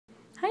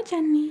Hi,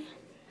 Jenny.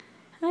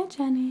 Hi,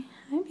 Jenny.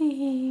 Hi,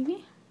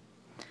 baby.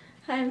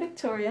 Hi, I'm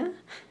Victoria.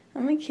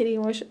 I'm a kitty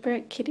worshiper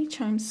at Kitty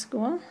Charm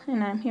School,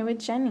 and I'm here with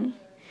Jenny.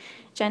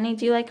 Jenny,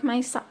 do you like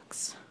my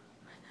socks?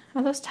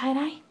 Are those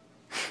tie-dye?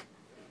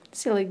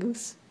 Silly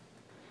goose.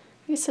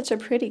 You're such a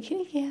pretty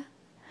kitty cat.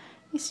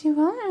 Yes, you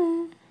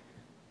are.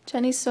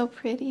 Jenny's so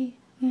pretty.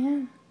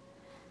 Yeah.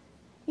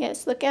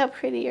 Yes, look how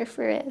pretty your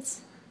fur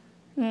is.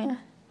 Yeah.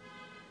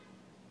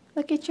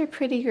 Look at your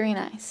pretty green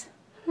eyes.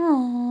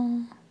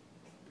 Aww.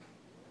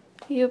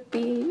 You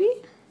baby?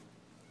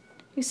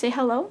 You say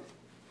hello?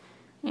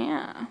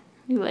 Yeah.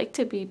 You like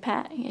to be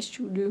pet. Yes,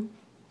 you do.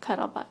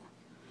 Cuddlebug.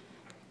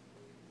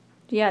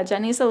 Yeah,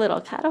 Jenny's a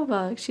little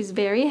cuddlebug. She's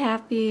very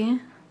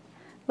happy.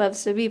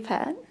 Loves to be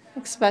pet.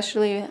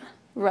 Especially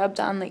rubbed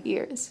on the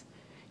ears.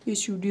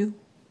 Yes, you do.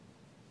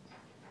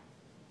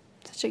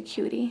 Such a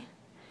cutie.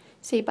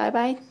 Say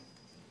bye-bye.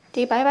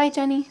 Say bye-bye,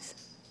 Jenny.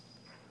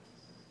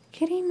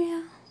 Kitty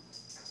meow.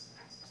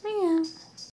 Meow.